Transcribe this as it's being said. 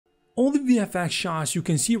All the VFX shots you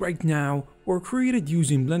can see right now were created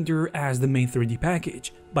using Blender as the main 3D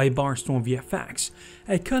package by Barnstorm VFX,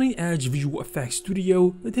 a cutting-edge visual effects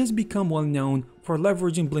studio that has become well known for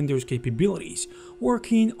leveraging Blender's capabilities,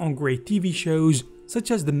 working on great TV shows such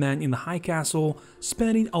as The Man in the High Castle,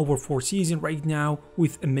 spanning over 4 seasons right now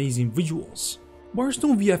with amazing visuals.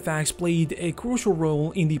 Barnstorm VFX played a crucial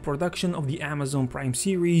role in the production of the Amazon Prime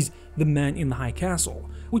series The Man in the High Castle,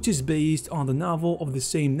 which is based on the novel of the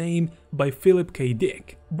same name by Philip K.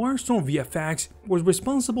 Dick. Barnstorm VFX was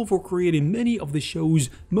responsible for creating many of the show's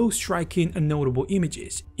most striking and notable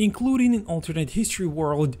images, including an alternate history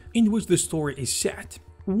world in which the story is set.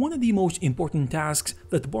 One of the most important tasks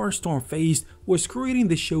that Barnstorm faced was creating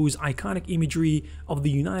the show's iconic imagery of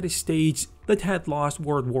the United States that had lost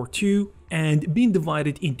World War II and been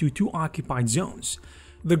divided into 2 occupied zones,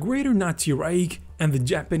 the Greater Nazi Reich and the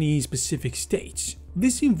Japanese Pacific States.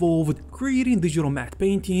 This involved creating digital matte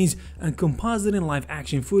paintings and compositing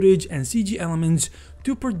live-action footage and CG elements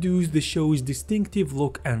to produce the show's distinctive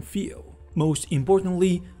look and feel. Most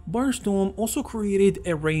importantly, Barnstorm also created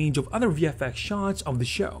a range of other VFX shots of the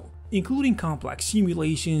show, including complex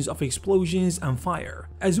simulations of explosions and fire,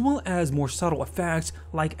 as well as more subtle effects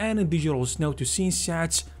like adding digital snow to scene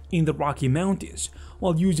sets in the Rocky Mountains,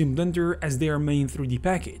 while using Blender as their main 3D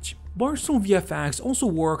package. Barnstorm VFX also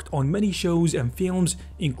worked on many shows and films,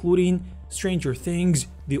 including Stranger Things,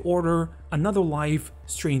 The Order, Another Life,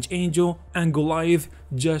 Strange Angel, and Goliath,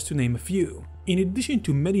 just to name a few, in addition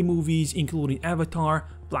to many movies including Avatar,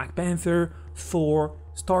 Black Panther, Thor,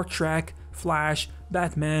 Star Trek, Flash,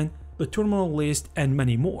 Batman, The Terminal List, and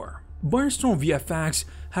many more. Barnstorm VFX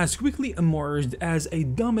has quickly emerged as a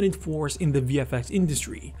dominant force in the VFX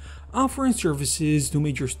industry, offering services to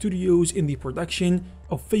major studios in the production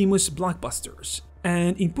of famous blockbusters.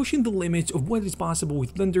 And in pushing the limits of what is possible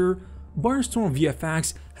with Blender, Barnstorm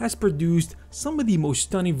VFX has produced some of the most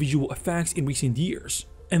stunning visual effects in recent years.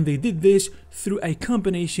 And they did this through a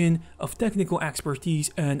combination of technical expertise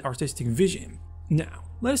and artistic vision. Now,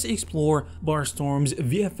 let us explore Barnstorm's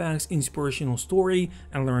VFX inspirational story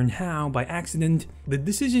and learn how, by accident, the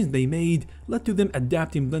decisions they made led to them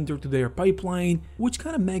adapting Blender to their pipeline, which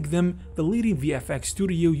kind of make them the leading VFX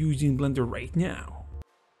studio using Blender right now.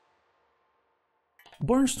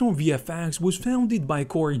 Barnstorm VFX was founded by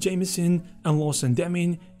Corey Jamieson and Lawson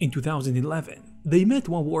Deming in 2011. They met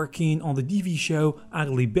while working on the TV show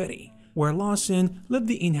Ugly Betty, where Lawson led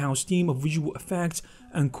the in-house team of visual effects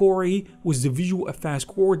and Corey was the visual effects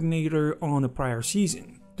coordinator on a prior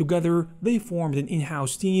season. Together, they formed an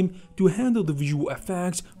in-house team to handle the visual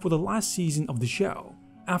effects for the last season of the show.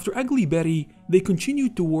 After Ugly Betty, they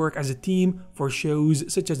continued to work as a team for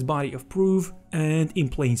shows such as Body of Proof and In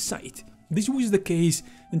Plain Sight. This was the case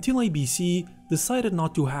until ABC decided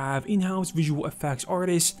not to have in-house visual effects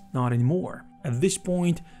artists, not anymore. At this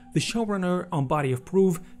point, the showrunner on Body of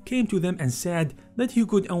Proof came to them and said that he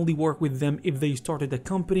could only work with them if they started a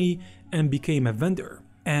company and became a vendor.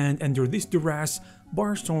 And under this duress,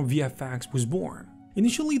 Barnstorm VFX was born.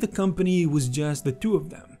 Initially, the company was just the 2 of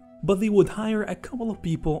them, but they would hire a couple of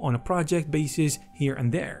people on a project basis here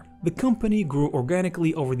and there. The company grew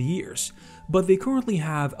organically over the years, but they currently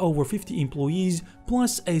have over 50 employees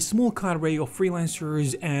plus a small cadre of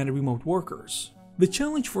freelancers and remote workers. The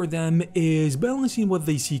challenge for them is balancing what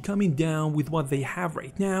they see coming down with what they have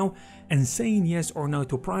right now and saying yes or no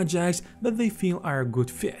to projects that they feel are a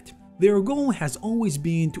good fit. Their goal has always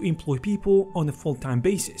been to employ people on a full-time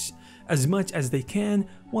basis, as much as they can,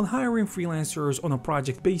 while hiring freelancers on a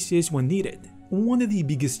project basis when needed. One of the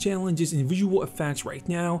biggest challenges in visual effects right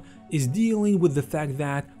now is dealing with the fact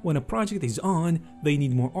that when a project is on, they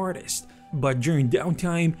need more artists, but during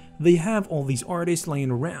downtime, they have all these artists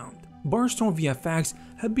laying around. Barnstorm VFX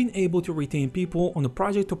have been able to retain people on a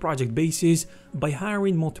project-to-project basis by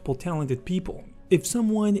hiring multiple talented people. If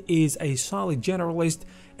someone is a solid generalist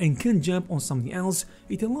and can jump on something else,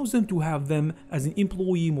 it allows them to have them as an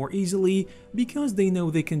employee more easily because they know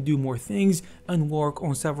they can do more things and work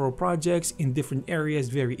on several projects in different areas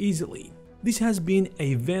very easily. This has been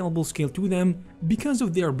a valuable skill to them because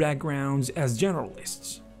of their backgrounds as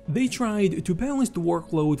generalists. They tried to balance the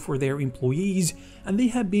workload for their employees and they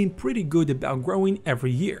have been pretty good about growing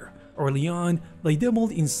every year. Early on, they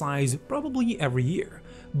doubled in size probably every year,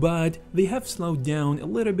 but they have slowed down a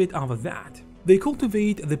little bit off of that. They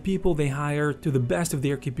cultivate the people they hire to the best of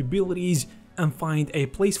their capabilities and find a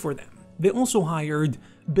place for them. They also hired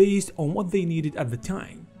based on what they needed at the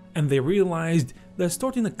time, and they realized that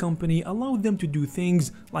starting a company allowed them to do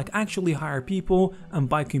things like actually hire people and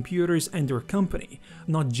buy computers and their company,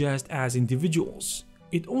 not just as individuals.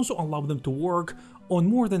 It also allowed them to work on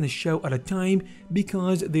more than a show at a time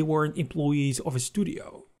because they weren't employees of a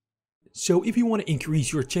studio. So if you want to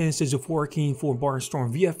increase your chances of working for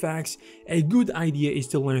Barnstorm VFX, a good idea is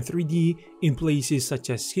to learn 3D in places such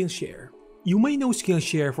as Skillshare. You may know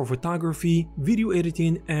Skillshare for photography, video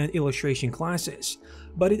editing, and illustration classes,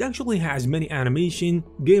 but it actually has many animation,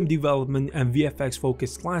 game development, and VFX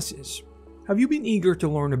focused classes. Have you been eager to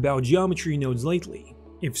learn about geometry nodes lately?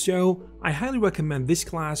 If so, I highly recommend this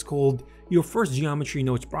class called Your First Geometry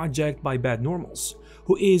Nodes Project by Bad Normals,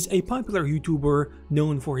 who is a popular YouTuber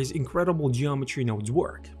known for his incredible geometry nodes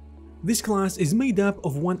work. This class is made up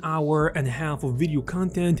of 1.5 hours of video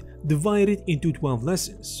content divided into 12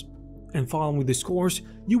 lessons. And following this course,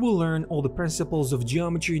 you will learn all the principles of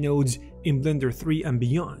geometry nodes in Blender 3 and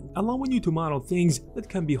beyond, allowing you to model things that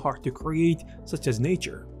can be hard to create, such as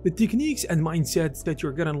nature. The techniques and mindsets that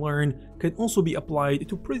you're gonna learn can also be applied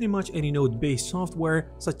to pretty much any node-based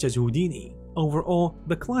software, such as Houdini. Overall,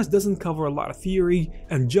 the class doesn't cover a lot of theory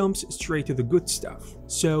and jumps straight to the good stuff.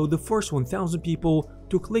 So the first 1,000 people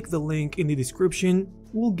to click the link in the description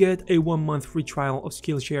will get a 1-month free trial of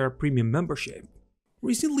Skillshare Premium membership.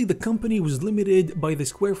 Recently, the company was limited by the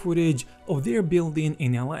square footage of their building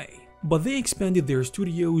in LA, but they expanded their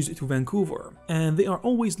studios to Vancouver, and they are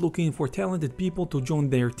always looking for talented people to join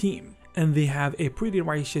their team, and they have a pretty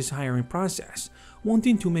righteous hiring process,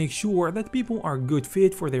 wanting to make sure that people are a good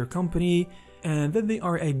fit for their company and that they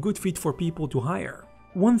are a good fit for people to hire.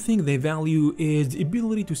 One thing they value is the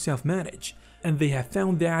ability to self-manage, and they have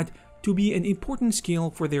found that to be an important skill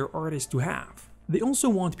for their artists to have. They also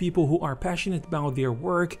want people who are passionate about their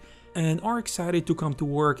work and are excited to come to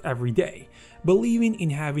work every day. Believing in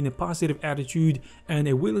having a positive attitude and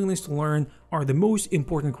a willingness to learn are the most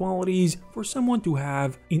important qualities for someone to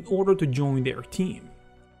have in order to join their team.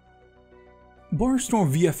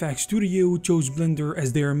 Barnstorm VFX Studio chose Blender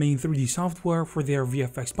as their main 3D software for their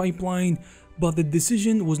VFX pipeline, but the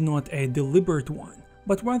decision was not a deliberate one,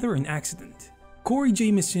 but rather an accident. Corey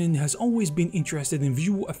Jameson has always been interested in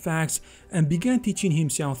visual effects and began teaching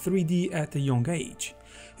himself 3D at a young age.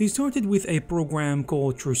 He started with a program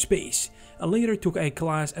called True Space, and later took a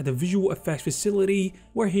class at a visual effects facility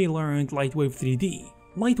where he learned Lightwave 3D.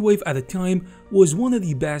 Lightwave at the time was one of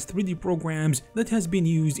the best 3D programs that has been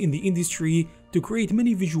used in the industry to create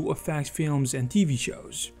many visual effects films and TV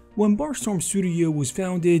shows. When Barnstorm Studio was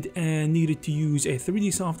founded and needed to use a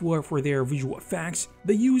 3D software for their visual effects,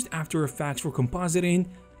 they used After Effects for compositing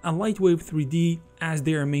and Lightwave 3D as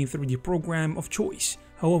their main 3D program of choice.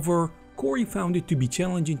 However, Corey found it to be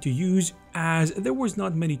challenging to use as there was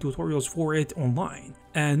not many tutorials for it online,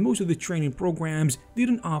 and most of the training programs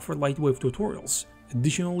didn't offer Lightwave tutorials.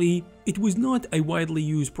 Additionally, it was not a widely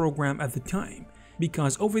used program at the time,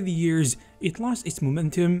 because over the years it lost its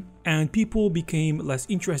momentum and people became less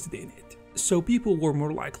interested in it. So people were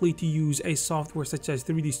more likely to use a software such as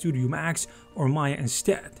 3D Studio Max or Maya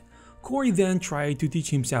instead. Corey then tried to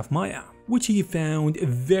teach himself Maya, which he found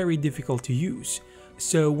very difficult to use.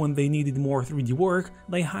 So when they needed more 3D work,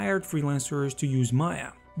 they hired freelancers to use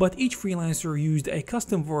Maya. But each freelancer used a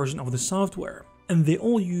custom version of the software, and they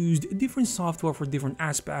all used different software for different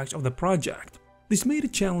aspects of the project. This made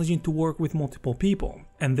it challenging to work with multiple people,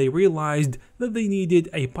 and they realized that they needed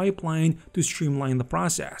a pipeline to streamline the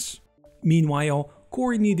process. Meanwhile,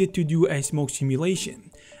 Corey needed to do a smoke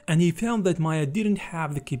simulation, and he found that Maya didn't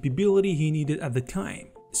have the capability he needed at the time.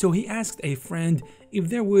 So he asked a friend if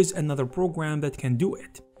there was another program that can do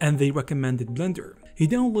it, and they recommended Blender. He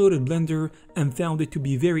downloaded Blender and found it to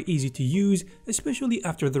be very easy to use, especially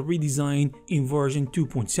after the redesign in version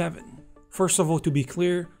 2.7. First of all, to be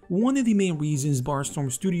clear, one of the main reasons Barnstorm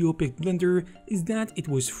Studio picked Blender is that it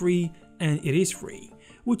was free, and it is free,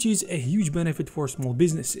 which is a huge benefit for small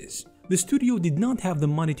businesses. The studio did not have the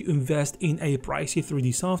money to invest in a pricey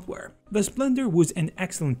 3D software, thus Blender was an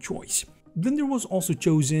excellent choice. Blender was also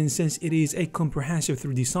chosen since it is a comprehensive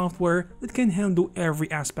 3D software that can handle every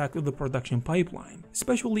aspect of the production pipeline,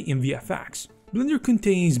 especially in VFX. Blender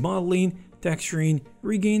contains modeling, texturing,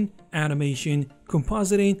 rigging, animation,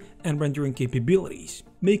 compositing, and rendering capabilities,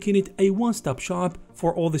 making it a one-stop shop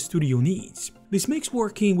for all the studio needs. This makes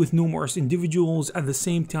working with numerous individuals at the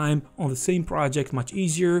same time on the same project much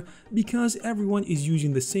easier because everyone is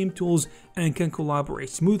using the same tools and can collaborate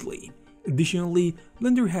smoothly. Additionally,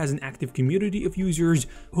 Blender has an active community of users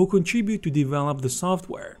who contribute to develop the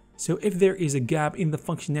software. So if there is a gap in the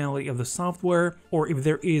functionality of the software, or if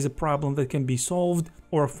there is a problem that can be solved,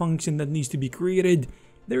 or a function that needs to be created,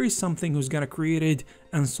 there is something who's gonna create it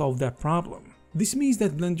and solve that problem. This means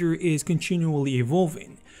that Blender is continually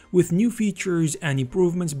evolving, with new features and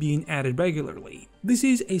improvements being added regularly. This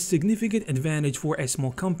is a significant advantage for a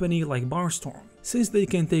small company like Barnstorm, since they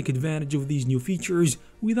can take advantage of these new features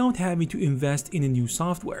without having to invest in a new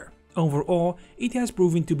software. Overall, it has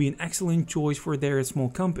proven to be an excellent choice for their small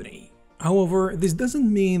company. However, this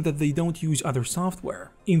doesn't mean that they don't use other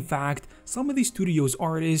software. In fact, some of the studio's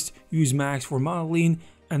artists use Max for modeling,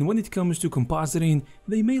 and when it comes to compositing,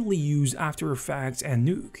 they mainly use After Effects and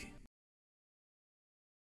Nuke.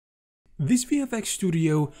 This VFX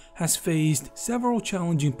studio has faced several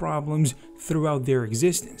challenging problems throughout their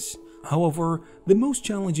existence. However, the most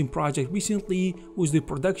challenging project recently was the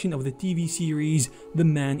production of the TV series The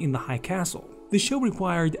Man in the High Castle. The show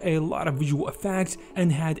required a lot of visual effects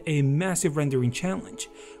and had a massive rendering challenge,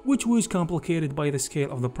 which was complicated by the scale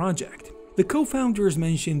of the project. The co-founders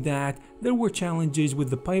mentioned that there were challenges with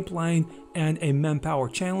the pipeline and a manpower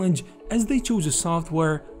challenge, as they chose a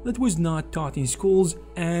software that was not taught in schools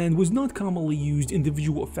and was not commonly used in the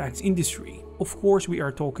visual effects industry. Of course, we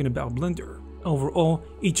are talking about Blender. Overall,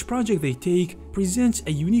 each project they take presents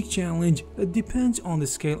a unique challenge that depends on the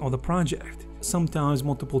scale of the project, sometimes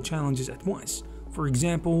multiple challenges at once. For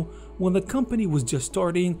example, when the company was just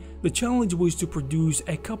starting, the challenge was to produce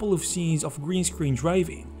a couple of scenes of green screen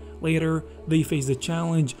driving. Later, they faced the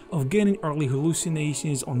challenge of getting early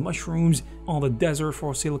hallucinations on mushrooms on the desert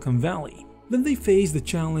for Silicon Valley. Then they faced the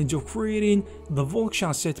challenge of creating the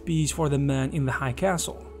Volkshow set piece for The Man in the High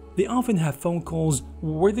Castle. They often have phone calls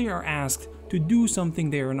where they are asked to do something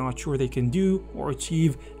they are not sure they can do or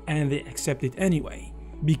achieve, and they accept it anyway,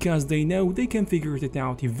 because they know they can figure it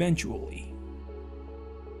out eventually.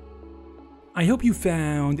 I hope you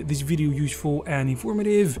found this video useful and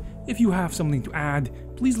informative. If you have something to add,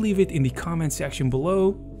 please leave it in the comment section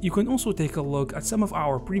below. You can also take a look at some of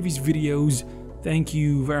our previous videos. Thank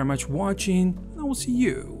you very much for watching, and I will see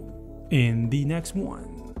you in the next one.